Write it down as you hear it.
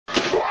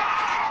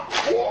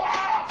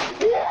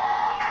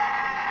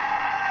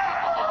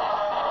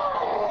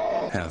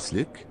Herr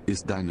Slick,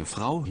 ist deine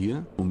Frau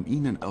hier, um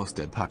Ihnen aus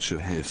der Patsche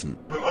helfen?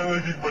 Wenn einer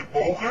gegen mein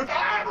Bauch rennt...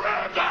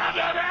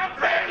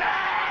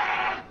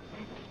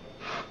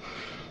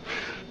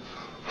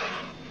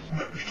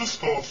 Ne, nicht das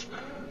Gas.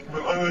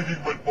 Wenn einer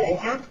gegen mein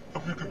Bauch rennt,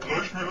 dann geht in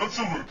 3 Spieler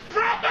zurück.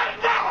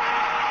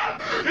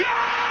 Ja!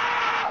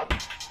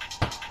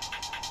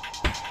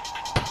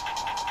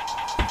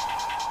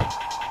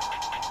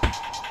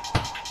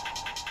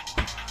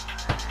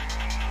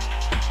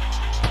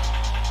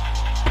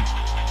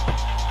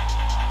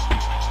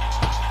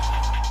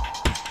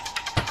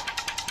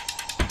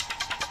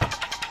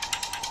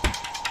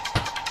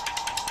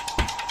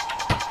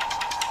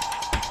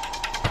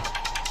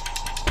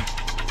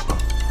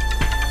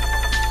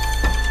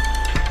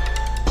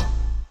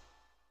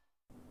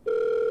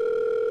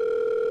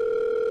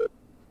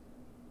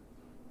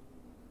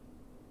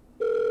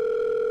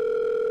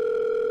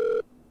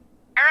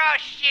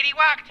 Shitty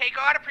walk, take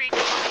order, please.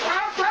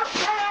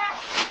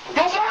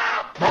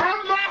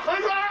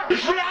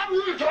 Ich will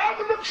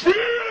Amerikaner mit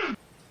Spielen!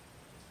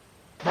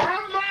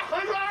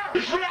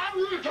 Ich will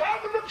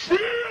Amerikaner mit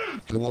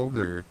Spielen! Hello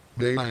there,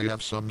 may I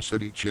have some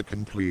city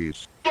chicken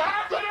please?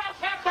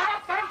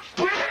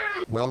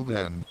 Well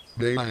then,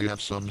 may I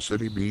have some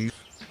city beef?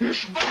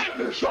 Ich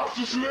will nicht auf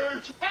das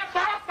Lied!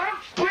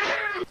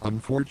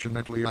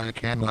 Unfortunately I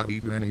cannot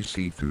eat any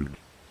seafood.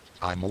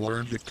 I'm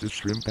allergic to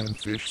shrimp and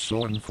fish,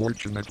 so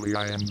unfortunately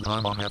I am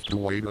gonna have to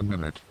wait a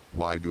minute.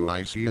 Why do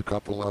I see a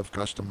couple of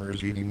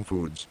customers eating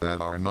foods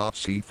that are not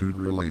seafood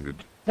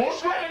related?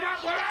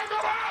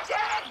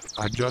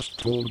 I just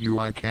told you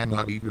I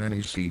cannot eat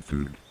any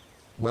seafood.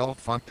 Well,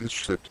 fuck this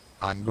shit.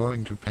 I'm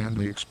going to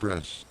Panda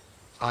Express.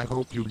 I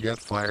hope you get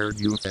fired,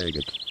 you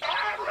faggot.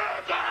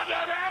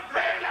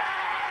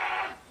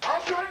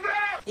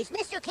 Is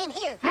Mr. Kim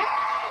here?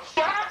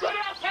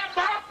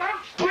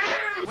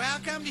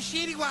 Welcome to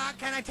Shitty Walk.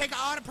 Can I take an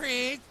order,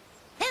 please?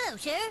 Hello,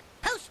 sir.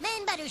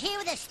 Postman Butters here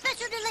with a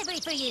special delivery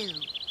for you.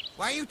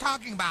 What are you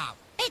talking about?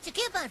 It's a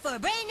coupon for a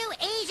brand new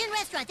Asian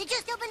restaurant that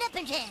just opened up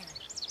in town.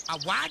 A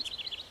what?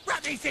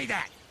 Let me see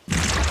that.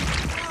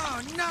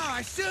 Oh, no,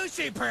 a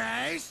sushi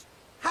place?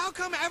 How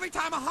come every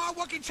time a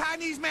hard-working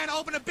Chinese man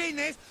opens a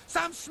business,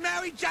 some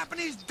smelly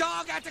Japanese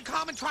dog has to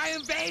come and try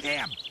and invade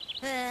him?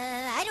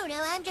 I don't know.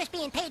 I'm just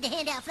being paid to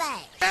hand out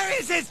flyers. Where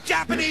is this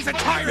Japanese a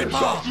tyrant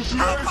ball?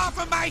 How far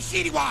from my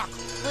Shitty Walk?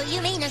 Well,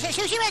 you mean there's a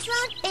sushi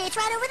restaurant? It's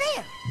right over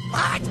there.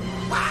 What?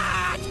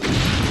 What?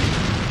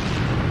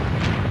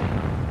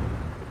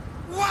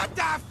 What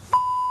the f***?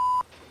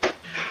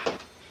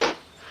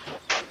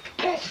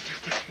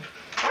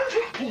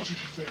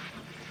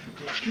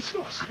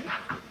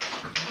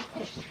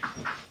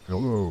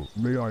 Hello,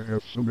 may I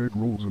have some egg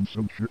rolls and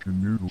some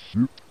chicken noodle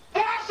soup?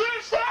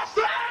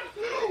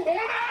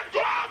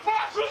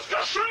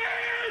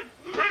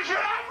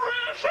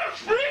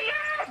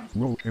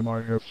 Well, can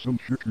I have some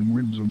chicken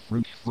wings and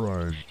french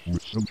fries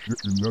with some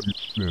chicken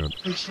nuggets then?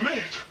 It's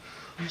late.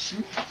 It's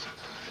late.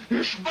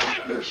 Ich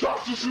will nicht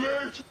auf das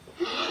Lied.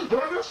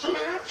 Wenn es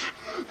lädt,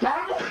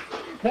 dann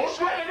muss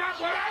man das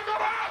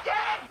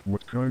warten.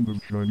 What kind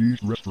of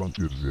Chinese restaurant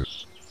is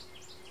this?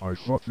 I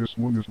thought this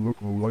one is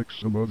looking like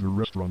some other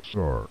restaurants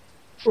are.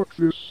 Fuck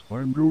this,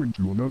 I'm going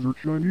to another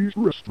Chinese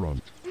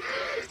restaurant.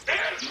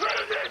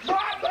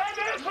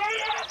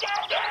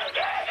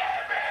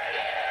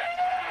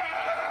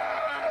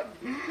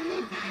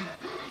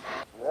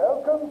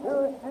 Welcome to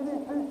Shitty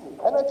Sushi.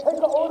 Can I take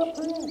an order,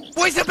 please?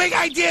 What's the big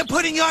idea of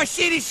putting your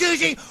shitty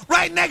sushi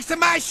right next to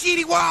my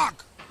Shitty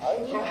Walk? I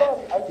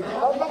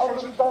cannot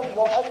understand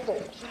your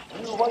accent.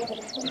 You want to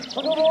speak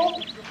to the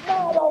room? No,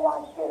 I don't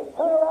want shitty to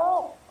the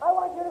room. I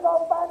want you to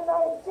go find a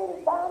nice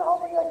shitty town and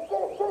open your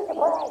shitty sushi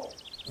place.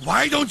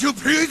 Why don't you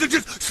please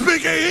just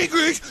speak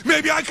English?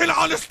 Maybe I can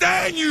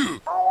understand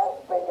you. I am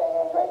speaking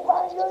English.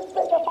 Why don't you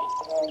speak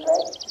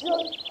English? You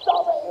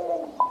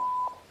stop-eating.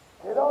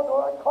 You don't know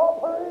what I call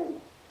police.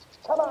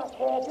 Come on,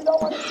 kid, you don't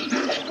want to eat the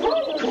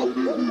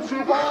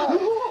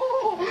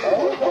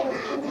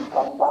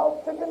kung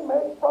pao chicken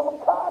made from a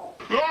cod.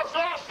 Los,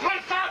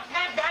 tritt das,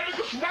 Mann, deine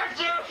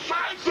Geschmackse,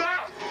 Scheiße!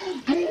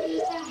 Du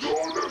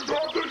Sohn,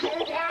 Gott, ich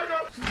aufreine!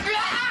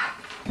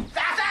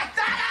 Das ist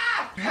Donner!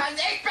 Und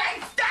ich bin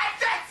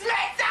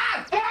Stanzesmittel!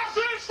 Was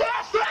ist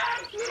das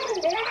denn?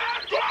 Oh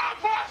mein Gott,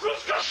 was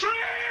ist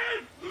geschehen?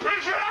 Ich will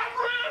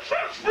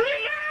Riechen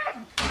spielen!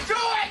 Du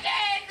in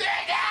den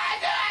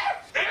Begade!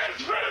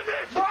 Ich will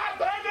dich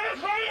warten,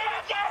 ich will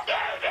jetzt auf den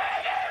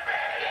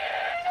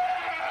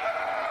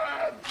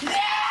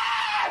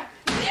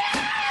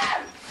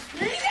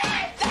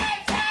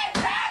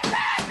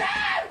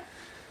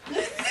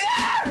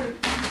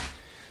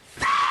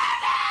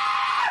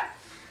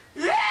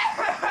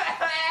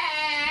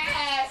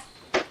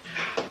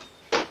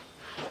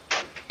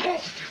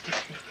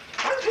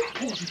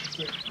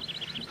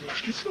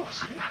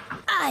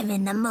I'm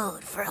in the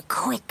mood for a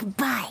quick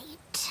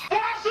bite.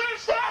 Was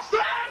ist das denn?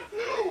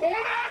 Oh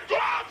mein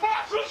Gott,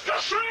 was ist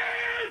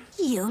geschehen?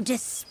 You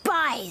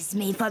despise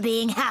me for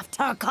being half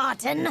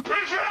Tarkatan. Ich will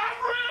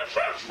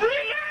Riechen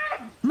spielen!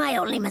 My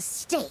only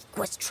mistake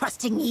was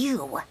trusting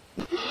you.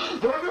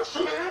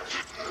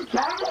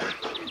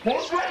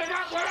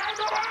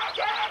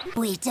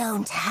 We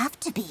don't have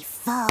to be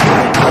foes.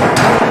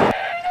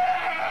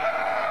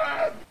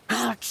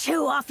 I'll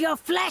chew off your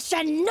flesh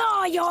and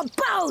gnaw your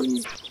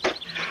bones!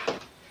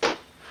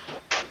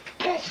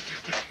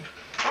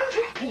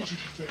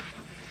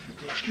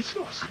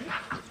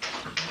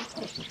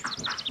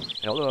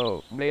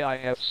 Hello, may I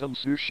have some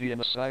sushi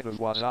and a side of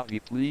wasabi,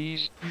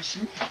 please?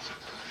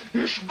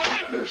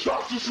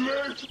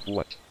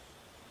 What?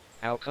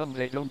 How come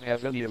they don't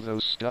have any of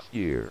those stuff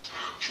here?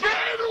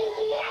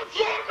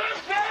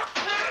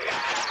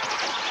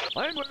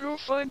 I'm gonna go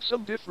find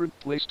some different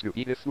place to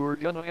eat if we're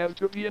gonna have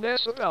to be an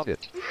ass about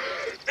it.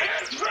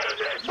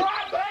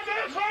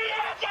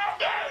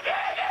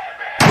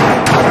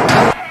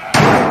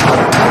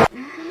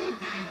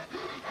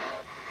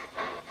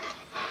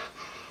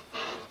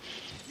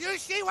 You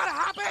see what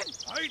happened?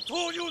 I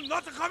told you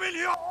not to come in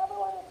here!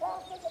 Everyone in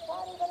town thinks the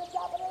Chinese and the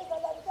Japanese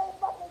are the same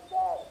fucking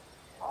thing.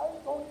 I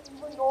don't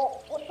even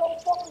know what the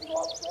fuck you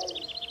are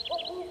saying.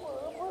 You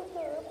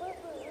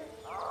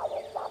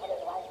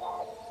Japanese like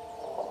that.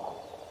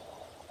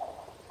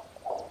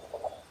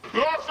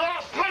 Lass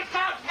das! Friss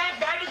das! Friss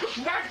deine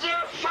Geschmackse!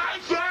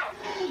 Scheiße!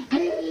 Du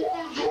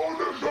Hurensohn,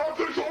 ich hab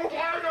dich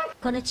umbringen!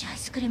 このうちアイ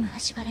スクリームは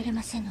縛られ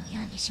ませんのよ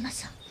うにしま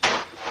すよ。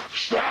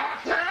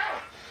 Stärke!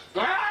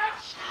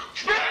 Was?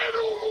 Spiel,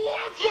 du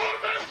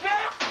Hurensohn, ich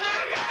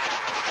wegkriege!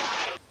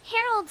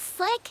 Harold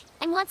Slick,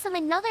 I want some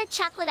another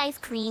chocolate ice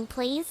cream,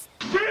 please.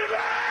 Spiele!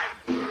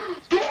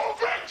 Du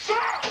Wichser!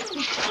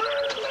 Spiele!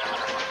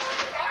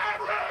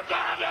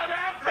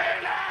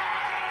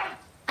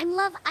 I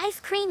love ice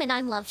cream and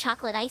I love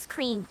chocolate ice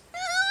cream.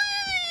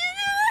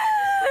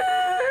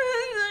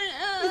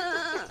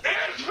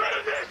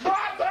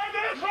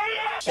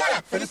 Shut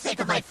up! For the sake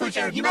of my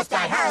future, you must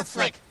die, Harold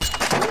Slick!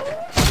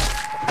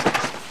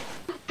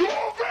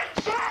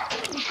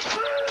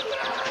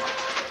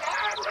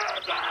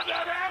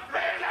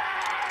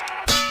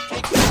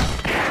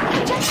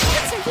 Just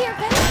answer here,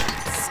 Billy!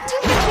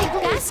 Stupid big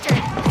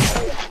bastard!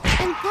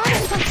 And God, I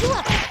fucked you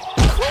up!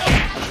 Quick!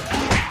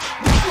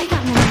 I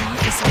got more in the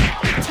officer.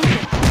 Take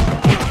it.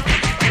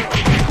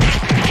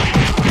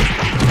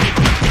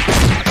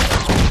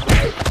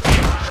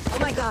 Oh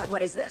my God,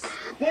 what is this?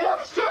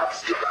 What's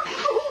this?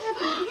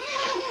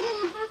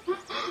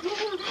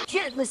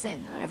 Kid,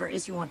 listen, whatever it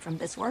is you want from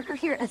this worker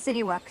here at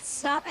City Walk,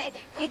 stop it.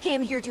 I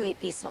came here to eat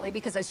peacefully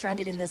because I'm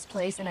stranded in this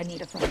place and I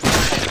need a friend.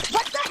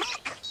 What the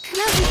heck?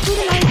 No, you put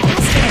it on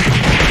faster.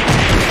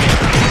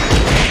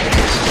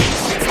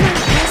 It's not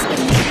asking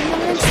me to know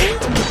what I'm saying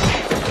to me.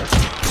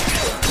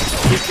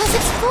 Because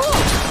it's full.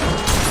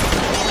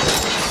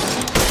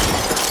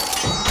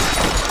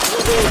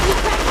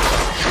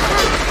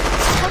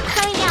 For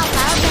crying out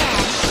loud,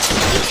 man.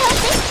 Because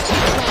it's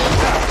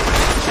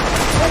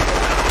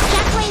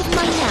Jacqui's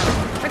mine now.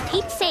 For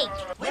Pete's sake.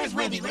 Where's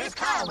Wendy? Where's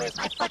Carl? Where's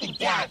my fucking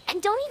dad?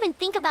 And don't even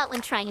think about when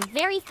trying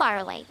very far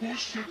away.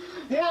 Where's the...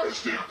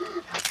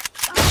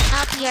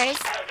 Up yours.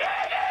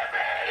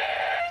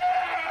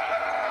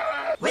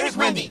 Where's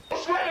Wendy?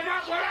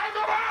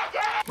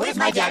 Where's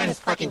my dad and his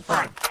fucking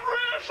farm?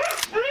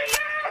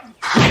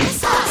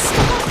 This all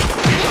stop.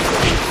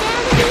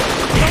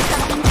 Insanity or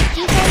something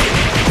stupid.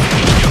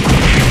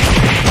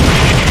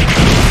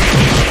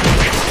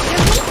 You're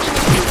making a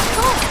new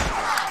goal.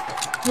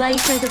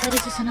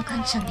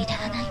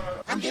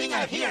 I'm getting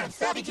out of here. I'm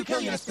stopping to kill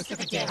you in a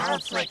specific day,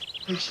 Harold Slick.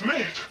 It's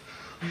late.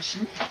 It's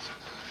late.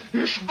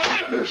 It's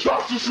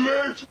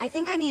late. I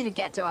think I need to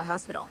get to a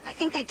hospital. I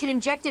think they could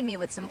injected me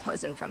with some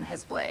poison from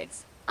his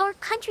blades. Our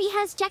country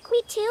has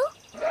Jacqui too?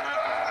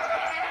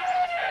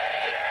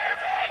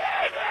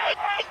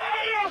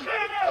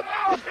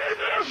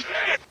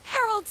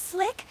 Harold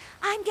Slick,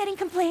 I'm getting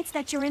complaints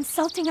that you're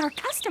insulting our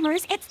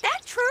customers. Is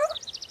that true?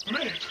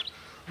 Late.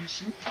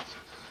 It's late.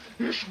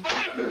 It's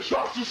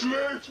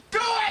late. Do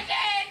it!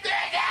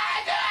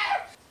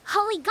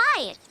 Holy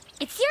guy,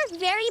 it's here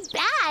very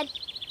bad.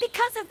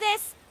 Because of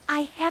this,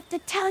 I have to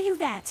tell you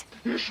that.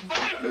 It's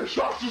late. Wenn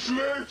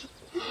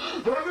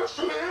es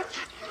late,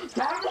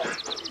 dann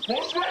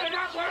muss man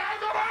das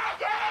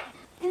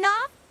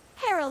No,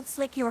 Harold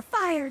Slick, you're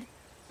fired.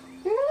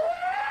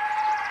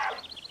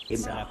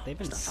 They've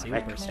been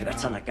super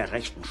strict.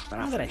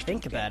 Now that I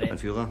think about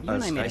it, you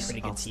and I made a pretty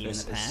good team in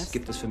the past.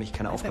 Gibt es für mich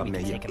keine Aufgaben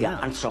mehr hier.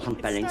 Ihr Anzug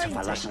und Berlin zu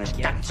verlassen ist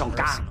ganz und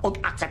gar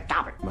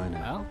unakzeptabel.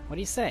 Meine what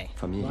do you say?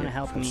 Familie,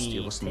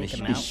 die wussten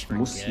nicht, ich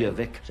muss hier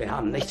weg. Sie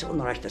haben nichts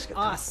Unrechtes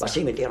getan. Was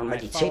Sie mit Ihren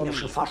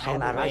medizinischen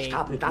Forschungen erreicht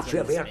haben,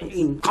 dafür werden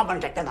Ihnen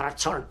kommende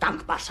Generationen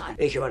dankbar sein.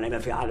 Ich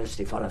übernehme für alles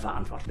die volle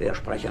Verantwortung. Wir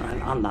sprechen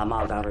ein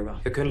andermal darüber.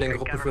 Wir können den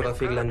Gruppenführer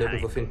Fegeler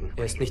nirgendwo finden.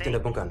 Er ist nicht in der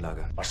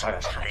Bunkeranlage. Was soll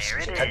das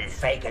heißen? Sie können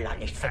Fegeler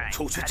nicht finden.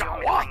 出去找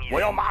我！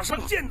我要马上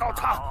见到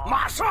他！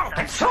马上！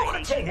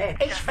 Besuchen Sie ihn!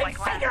 Ich will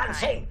Fegeler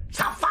sehen!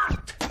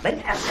 Sofort!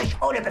 Wenn er sich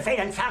ohne Befehl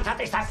entfernt hat,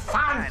 ist das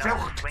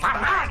Fahnenflucht!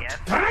 Verrat!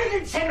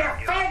 Bringen Sie mir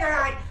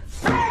Fegeler!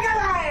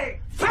 Fegeler!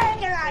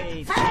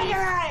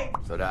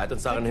 Soll der Eid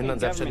uns daran hindern,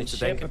 selbstständig zu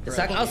denken? Das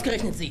sagen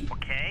ausgerechnet Sie.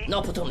 Ein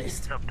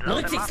Opportunist. Ein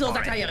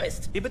rücksichtsloser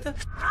Karrierist. Wie bitte?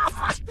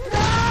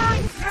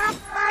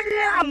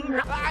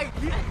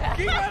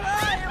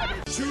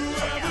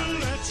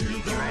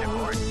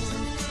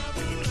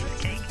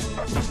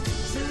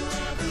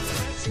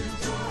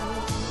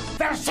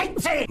 Wer sind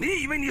Sie？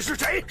你以为你是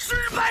谁？失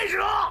败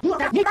者！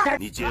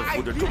你肩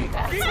负着重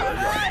大责任，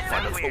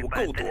犯的错误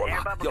够多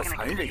了，要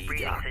残忍一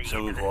点。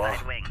生活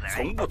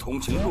从不同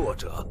情弱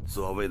者，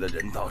所谓的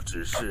人道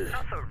只是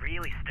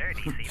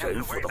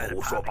神父的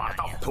胡说八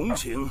道。同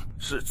情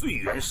是最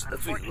原始的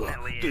罪恶，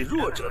对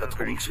弱者的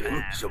同情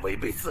是违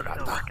背自然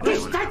的。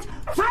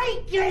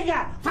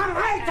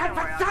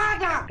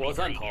我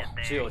赞同，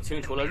只有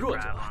清除了弱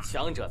者，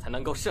强者才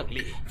能够胜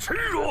利。耻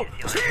辱，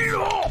耻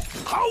辱，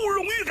毫无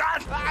荣誉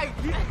感。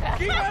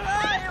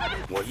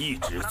我一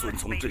直遵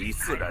从这一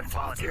自然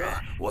法则，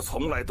我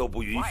从来都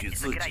不允许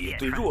自己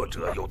对弱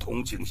者有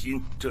同情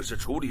心，这是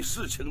处理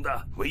事情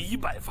的唯一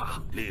办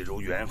法。例如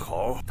猿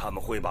猴，他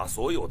们会把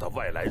所有的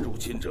外来入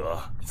侵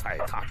者踩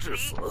踏致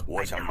死。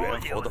我想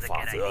猿猴的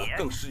法则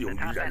更适用于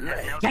人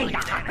类。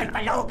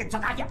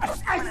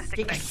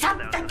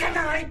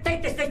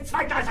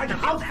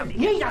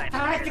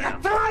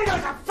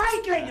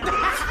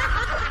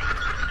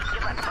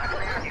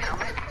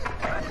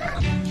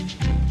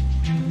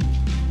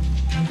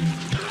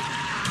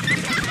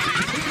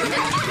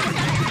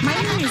My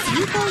name is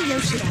Yuko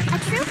Yoshida. A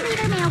troop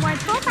leader may award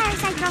full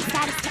Fireside Girl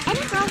status to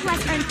any girl who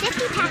has earned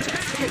 50 patches.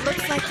 It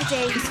looks like the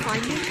day he's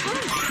finally come.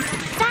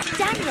 That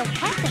Daniel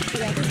Panther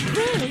field is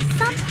really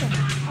something.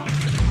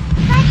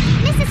 But,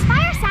 Mrs.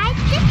 Fireside,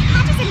 50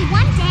 patches in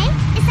one day?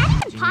 Is that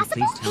even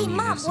possible? Hey,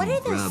 Mom, what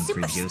are those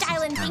super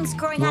styling things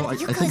growing out of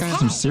Yuko's I think I have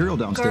some cereal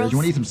downstairs. You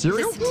want to eat some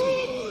cereal?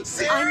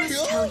 I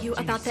must tell you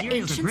about the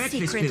ancient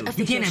secret of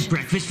the You can't have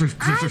breakfast for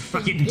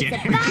fucking dinner.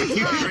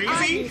 You're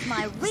crazy?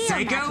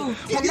 Psycho?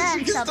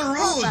 Against the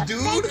rules,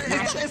 dude.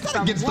 It's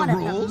not against the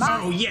rules.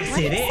 Oh, yes,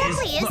 it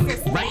is.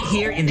 Look, right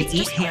here in the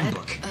Eat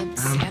Handbook.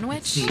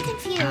 Sandwich? I'm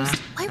confused.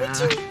 Why would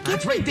you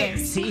give me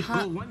this? See?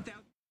 Well, 1,000.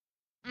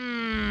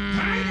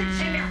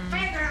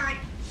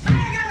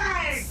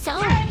 So,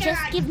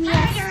 just give me a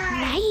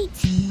right.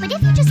 But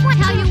if you just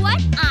want Tell you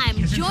what, I'm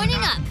joining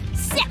up.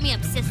 Set me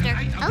up, sister.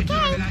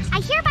 Okay,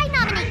 I hereby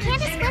nominate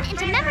Candace Good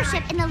into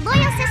membership in the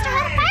Loyal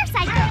Sisterhood of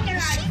Fireside Girl.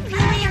 Is she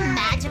really a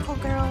magical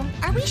girl?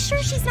 Are we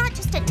sure she's not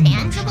just a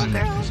tangible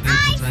girl?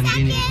 I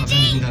second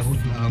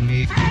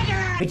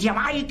Mit ihrem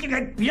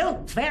eigenen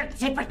Blut wird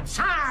sie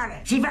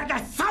bezahlen. Sie wird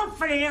es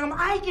saufen in ihrem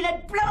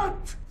eigenen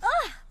Blut.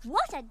 Ugh,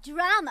 what a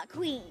drama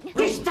queen.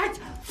 Ist das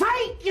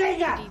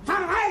Feiglinge?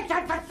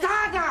 Verreiter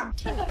Versager!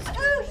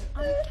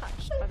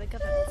 Untouched by the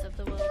governments of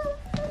the world.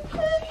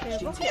 They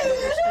have also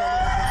published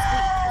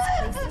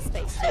their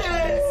space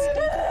station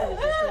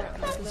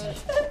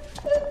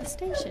The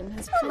station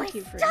has plenty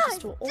of room to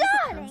store all the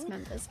Clans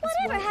members.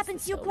 Whatever happened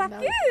to your coiffure?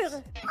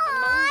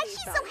 Aw,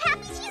 she's so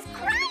happy she's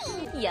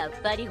crying. やっ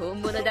ぱり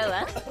本物だ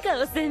わ。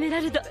顔責めら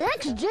れた。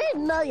XJ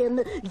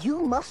Lion, you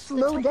must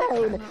slow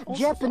down.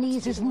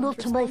 Japanese is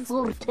not my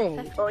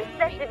forte. お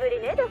久しぶり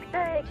ね、ドクタ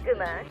ーエッグ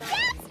マン。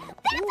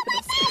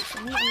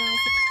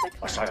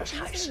Was soll das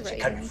heißen? Sie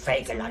können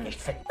Fegler nicht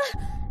finden.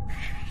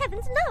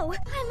 Heavens, no! I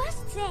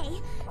must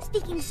say,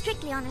 speaking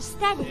strictly on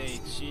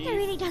aesthetics, there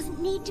really doesn't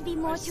need to be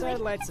more to it.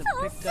 It's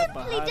all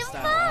simply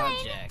divine!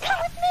 Come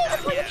with me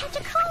before you catch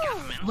a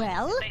cold!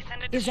 Well,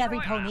 is every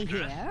pony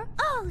here?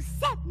 Oh,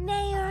 Set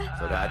Mayor!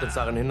 Soll der Eid uns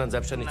daran hindern,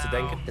 selbstständig zu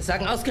denken? Das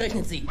sagen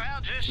ausgerechnet Sie.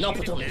 Ein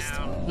Opportunist.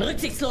 Ein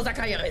rücksichtsloser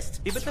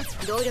Karrierist. Wie bitte?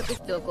 動力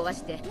室を壊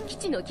して基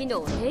地の機能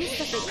を停止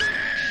させる。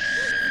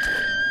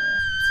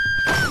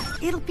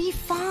It'll be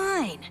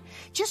fine.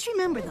 Just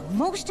remember the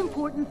most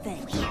important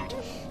thing.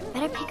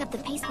 Better pick up the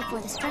pace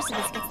before the stress of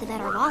this gets the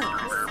better of all of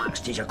us.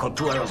 Aus dieser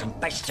kulturlosen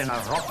Pest in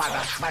Europa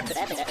verschwand.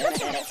 It's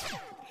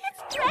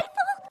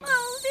dreadful!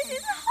 Oh, this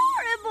is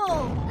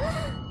horrible!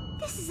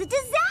 This is a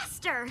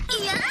disaster!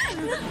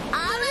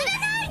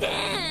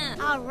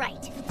 All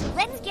right,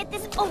 let's get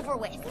this over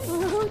with.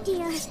 Oh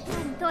dear, I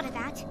hadn't thought of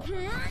that.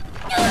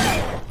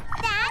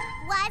 That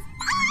was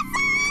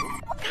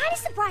awesome! What kind of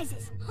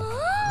surprises?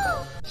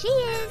 She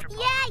is.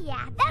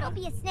 Yeah, that'll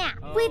be a snap.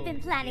 We've been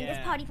planning this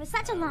party for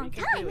such a long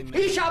time.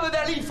 Ich habe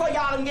Berlin vor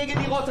Jahren gegen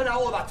die Roten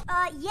erobert.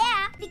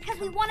 Yeah, because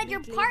we wanted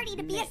your party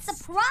to be a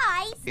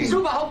surprise.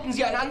 Wieso behaupten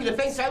Sie, ein Angriff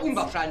sei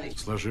unwahrscheinlich?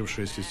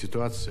 Sложившаяся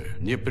ситуация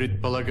не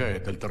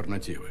предполагает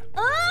альтернативы.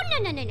 Oh,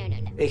 no.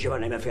 Ich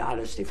übernehme für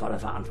alles die volle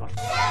Verantwortung.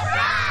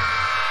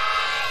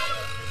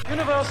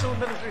 Universal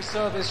military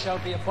service shall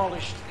be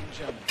abolished in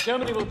Germany.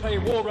 Germany will pay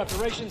war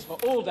reparations for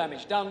all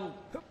damage done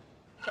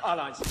to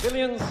Allied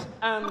civilians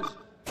and...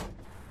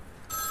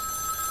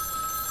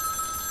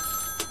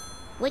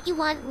 What you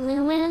want,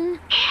 Lewin?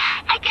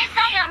 I guess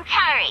I am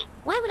Carrie.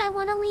 Why would I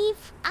want to leave?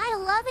 I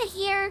love it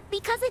here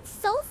because it's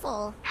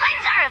soulful.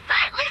 Twins are a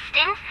fun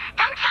listing.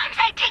 Sometimes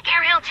I take a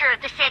real tour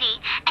of the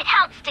city. It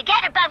helps to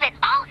get above it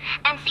all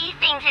and see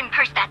things things in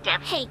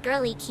perspective. Hey,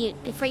 girly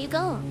cute, before you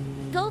go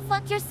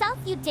fuck yourself,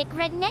 you dick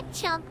redneck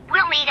chump.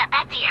 We'll meet up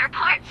at the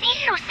airport. See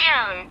you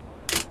soon.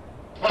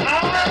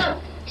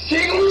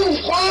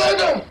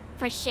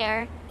 For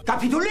sure.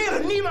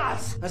 Kapitulieren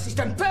niemals! Das ist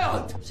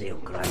empörend! Sie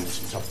und Klein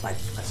müssen sobald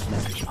was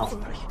möglich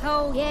aufbrechen.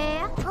 Oh,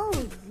 yeah? Oh,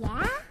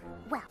 yeah?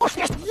 Well,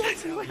 yes,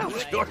 were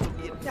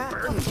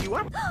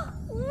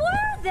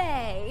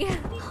they?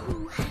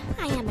 Oh,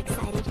 I am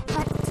excited,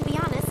 but to be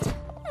honest,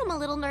 I'm a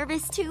little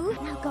nervous too.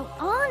 Now go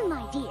on,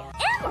 my dear.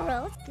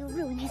 Emerald, you'll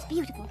ruin his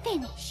beautiful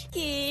finish.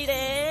 綺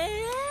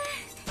麗。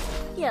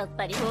やっ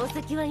ぱり宝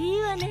石はい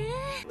いわね。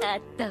あ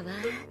ったわ。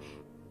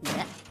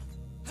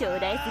頂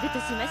戴すると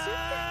しましょう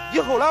か。你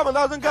吼那么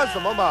大声干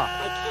什么嘛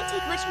I can't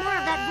take much more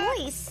of that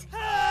voice.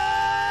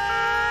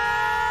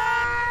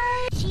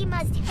 She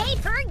must hate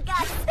her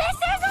guts. This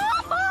is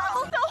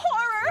awful! The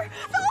horror!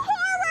 The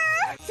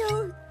horror!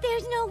 So,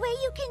 there's no way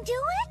you can do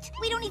it?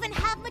 We don't even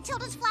have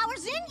Matilda's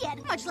flowers in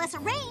yet, much less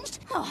arranged.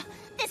 Oh,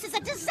 this is a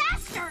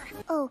disaster!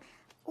 Oh,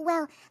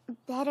 well,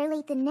 better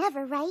late than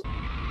never, right?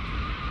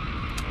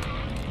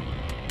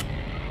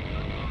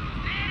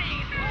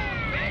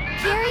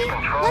 Carrie,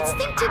 what's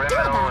think to do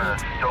about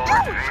it? Oh,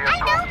 I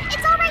know!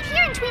 It's all right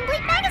here in Twin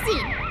Bleak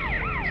Magazine!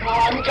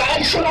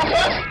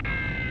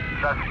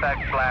 Suspect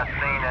last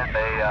seen at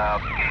a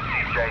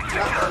PCJ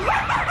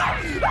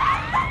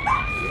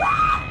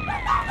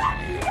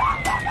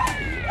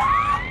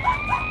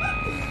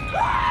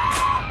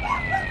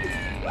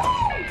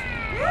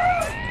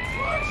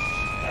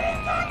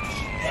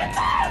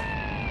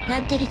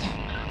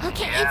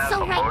Okay, it's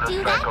so right,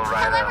 do that.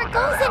 However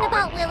goes in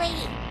about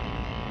Willie.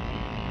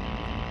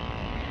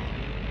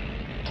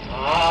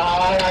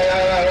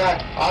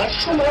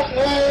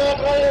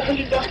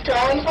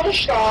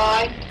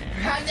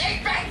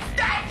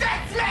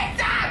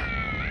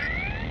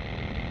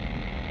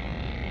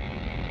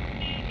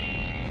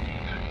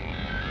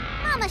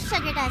 Mama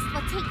Sugar Dust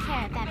will take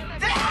care of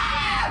everything.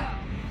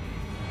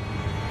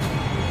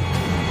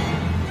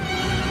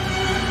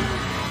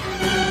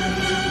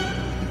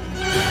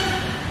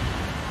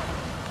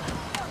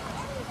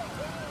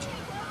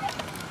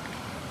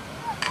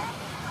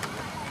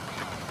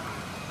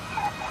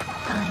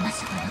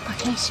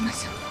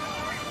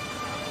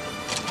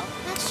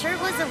 That sure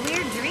was a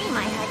weird dream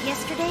I had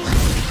yesterday.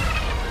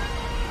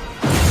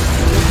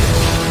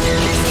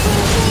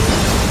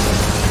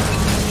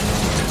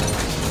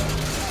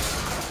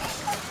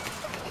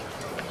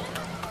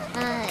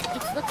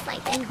 It looks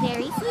like I'm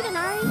very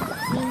Fudanari.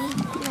 Mimi,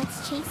 let's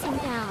chase him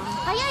down.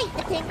 Aye,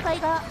 the pink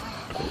got.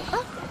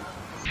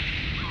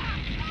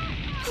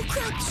 Oh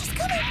crap, she's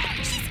coming!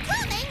 She's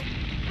coming!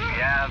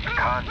 Yes,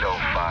 condo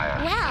fire.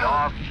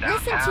 Well,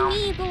 listen to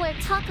me or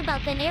talk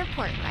about the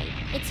airport, right?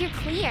 It's your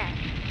clear.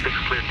 6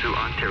 clear to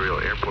Ontario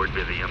Airport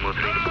via the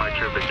MO3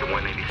 departure, Victor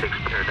 186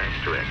 Paradise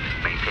Direct.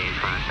 Maintain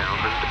 5,000.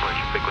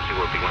 Departure frequency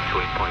will be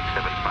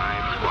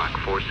 128.75, squawk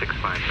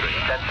 4653.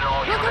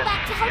 We'll go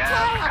back to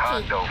Hotel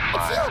Rocky.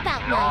 It's you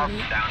about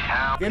 90.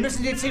 Wir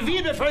müssen die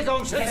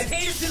Zivilbevölkerung schützen.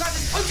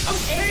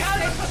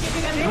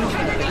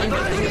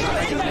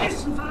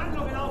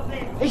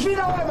 Ich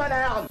wiederhole, meine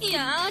Herren.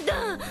 Ja,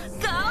 da.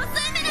 Go,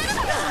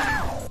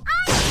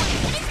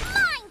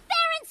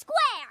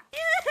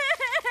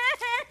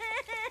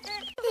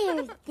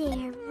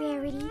 There,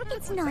 Rarity.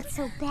 It's not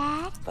so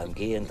bad. Beim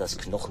Gehen das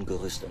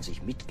Knochengerüst an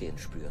sich mitgehen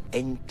spüren.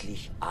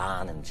 Endlich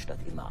ahnen, statt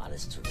immer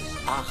alles zu wissen.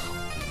 Ach,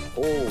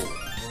 oh,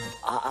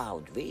 A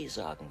und W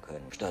sagen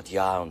können, statt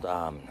Ja und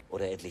Amen.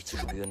 Oder endlich zu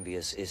spüren, wie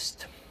es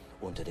ist,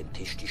 unter dem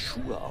Tisch die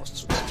Schuhe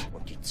auszuziehen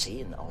und die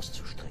Zehen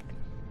auszustrecken.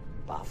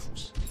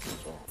 Barfuß.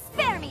 So.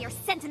 Spare me your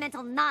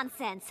sentimental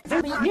nonsense.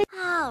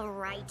 All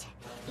right.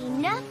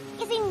 Enough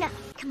is enough.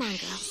 Come on,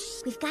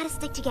 girls. We've got to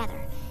stick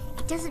together.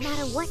 It doesn't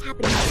matter what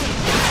happens.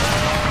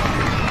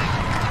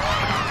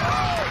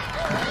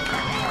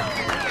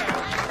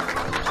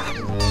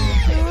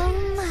 Oh,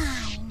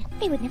 mine.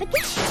 They would never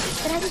guess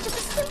that I was just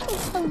a simple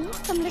pony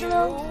from little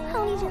old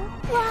Ponyville.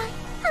 Why,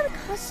 I would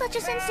cause such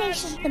a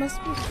sensation. The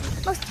most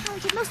beautiful, most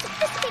talented, most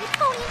sophisticated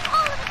pony in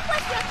all of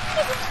Equestria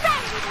is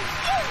Rarity the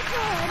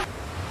Unicorn.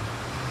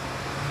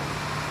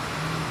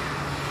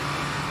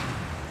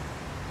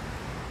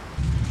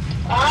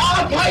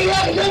 Ah,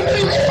 Payette,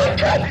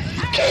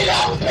 get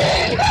up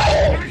there!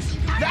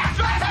 That's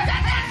what I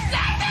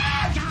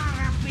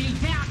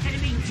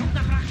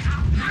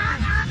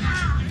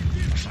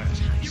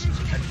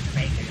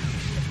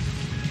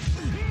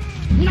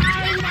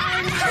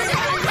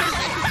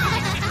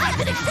I'm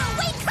gonna go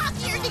way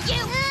cockier than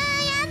you!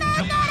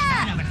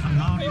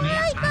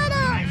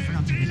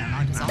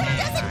 That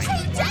doesn't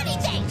change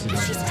anything!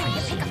 She's trying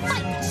to pick a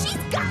fight.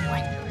 She's got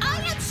one! I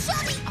am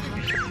Shelly!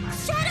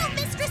 Shadow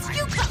Mistress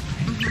Yuko!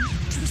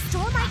 To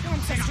restore my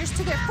ancestors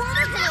to their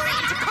former glory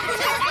and to come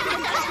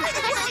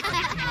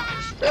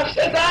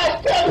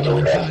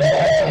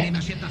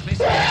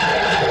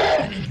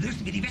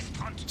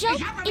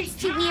Joke, it's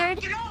too weird.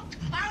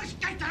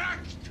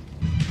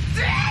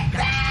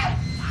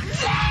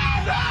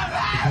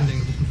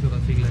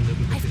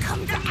 I've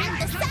come to end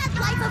the sad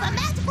life of a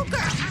magical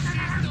girl.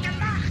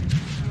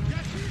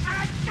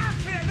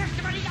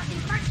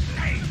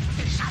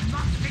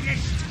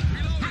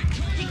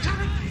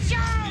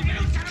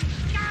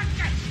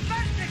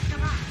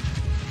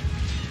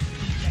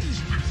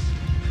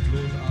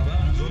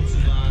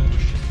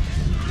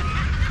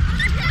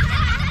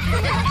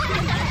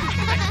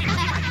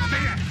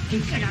 Dem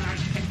Fall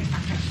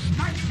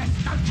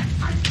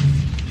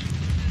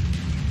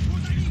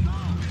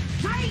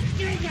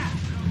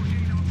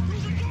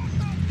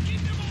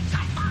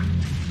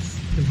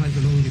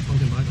gelungen, die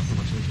Front in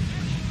Breiterformation zu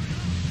erreichen.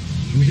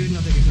 Im Süden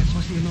hat der Gegner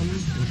Zossen genommen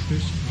und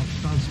stößt auf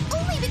Stahlsfeld.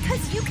 Only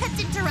because you kept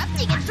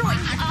interrupting and throwing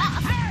me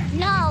off.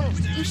 No,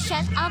 you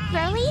shut up,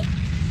 Curly.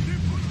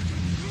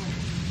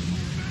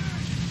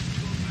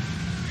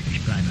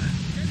 Ich bleibe.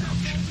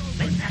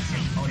 Wenn das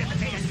nicht ohne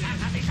Befehl ist, dann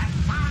hab ich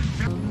einen Plan.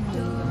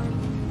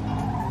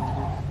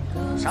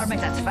 Soll mit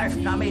der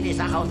 12. Armee die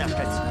Sache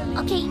unterstützen.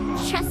 Okay,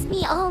 trust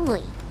me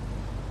only.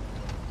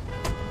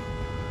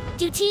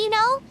 Do you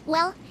know?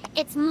 Well,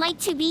 it's might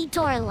to be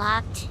door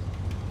locked.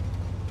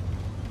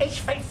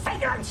 Ich will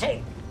Finger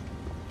anziehen.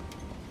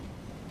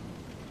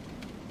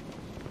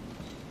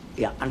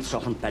 Ihr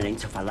Ansuchen, Berlin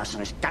zu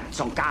verlassen, ist ganz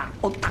und gar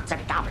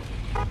unakzeptabel.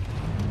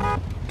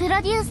 プ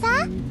ロデューサ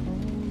ー、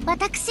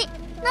私、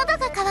喉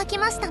が渇き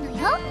ましたの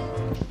よ。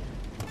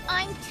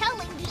I'm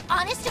telling the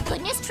honest to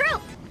goodness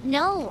truth.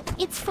 No,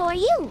 it's for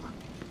you.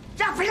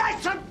 Ja,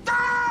 vielleicht schon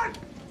tot!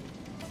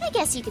 I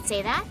guess you could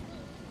say that.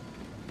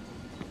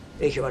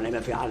 Ich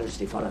übernehme für alles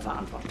die volle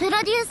Verantwortung. プロデ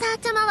ューサ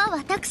ー様は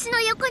私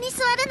の横に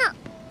座るの。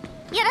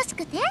よろし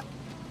くて。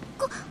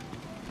こん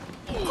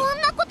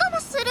なことも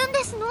するん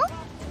ですの？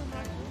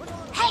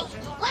 Hey,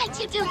 why'd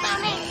you do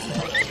my name?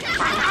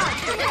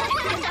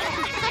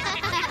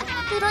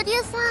 プロデュ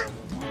ーサー、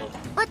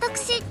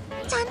私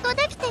ちゃんと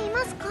できてい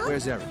ますか？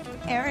 Where's Eric?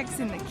 Eric's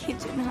in the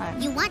kitchen,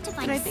 hon. You want to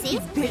find a But I think safe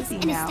he's place busy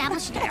and now.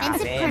 establish a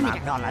defensive perimeter.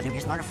 No,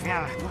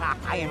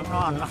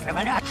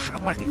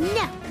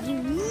 you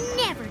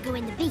never go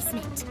in the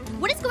basement.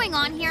 What is going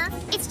on here?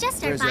 It's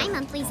just our Where's that?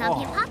 bi-monthly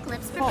zombie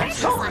apocalypse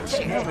preparedness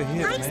lecture. Over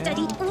here, I've man.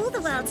 studied all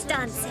the world's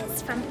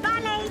dances, from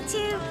ballet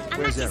to...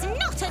 And that is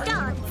not a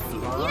dance.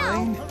 You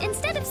know,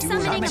 instead of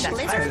summoning a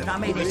blizzard,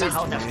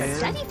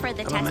 study for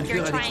the test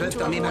you're trying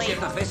to avoid.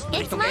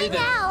 It's mine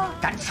now.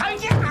 Dann soll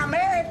die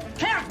Armee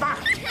kehrt machen!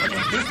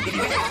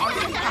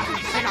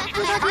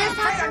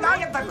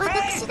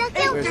私だ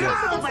けを見てくだ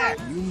さい。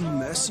 You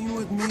messing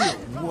with me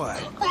or what?